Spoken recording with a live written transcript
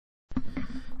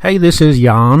Hey, this is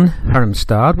Jan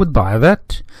Hermstad with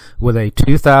Buyavette with a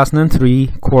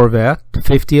 2003 Corvette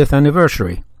 50th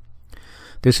anniversary.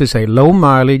 This is a low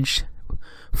mileage,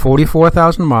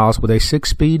 44,000 miles with a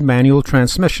 6-speed manual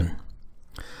transmission.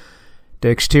 The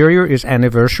exterior is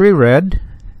anniversary red.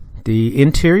 The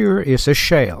interior is a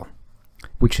Shale,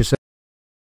 which is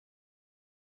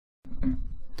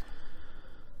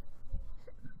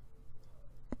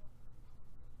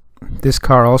This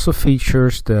car also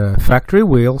features the factory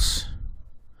wheels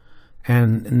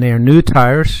and their new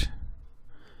tires.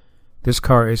 This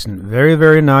car is in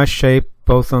very nice shape,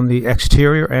 both on the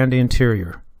exterior and the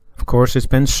interior. Of course, it's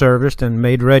been serviced and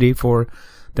made ready for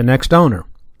the next owner.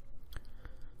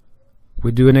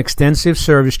 We do an extensive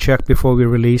service check before we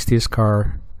release this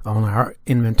car on our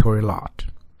inventory lot.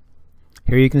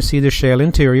 Here you can see the Shale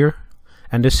interior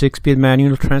and the 6-speed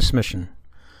manual transmission.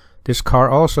 This car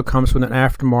also comes with an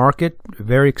aftermarket,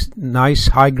 very nice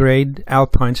high-grade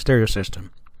Alpine stereo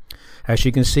system. As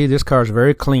you can see, this car is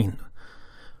very clean.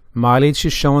 Mileage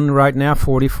is showing right now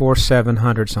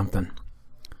 44,700 something.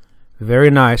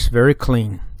 Very nice, very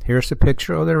clean. Here's a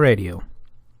picture of the radio.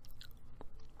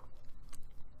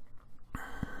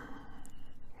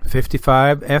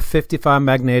 55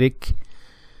 magnetic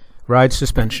ride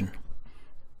suspension.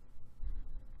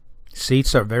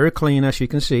 Seats are very clean, as you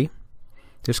can see.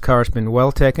 This car has been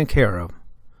well taken care of.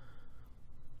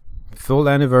 Full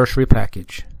anniversary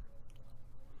package.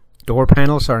 Door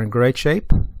panels are in great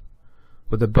shape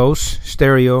with the Bose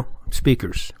stereo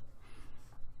speakers.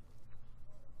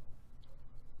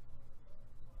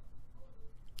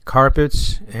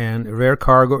 Carpets and rear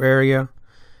cargo area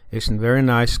is in very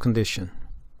nice condition.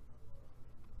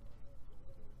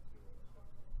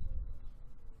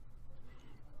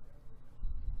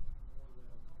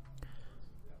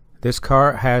 This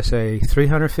car has a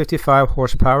 355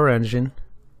 horsepower engine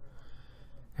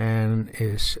and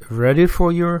is ready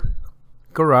for your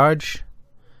garage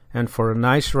and for a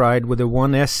nice ride with a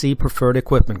 1SC preferred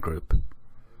equipment group.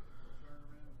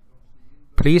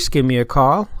 Please give me a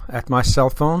call at my cell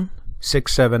phone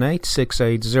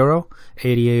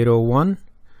 678-680-8801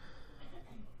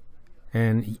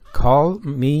 and call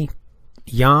me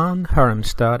Jan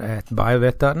Hermstad at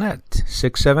Buyavette.net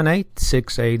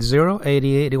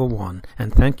 678-680-8801,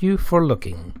 and thank you for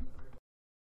looking.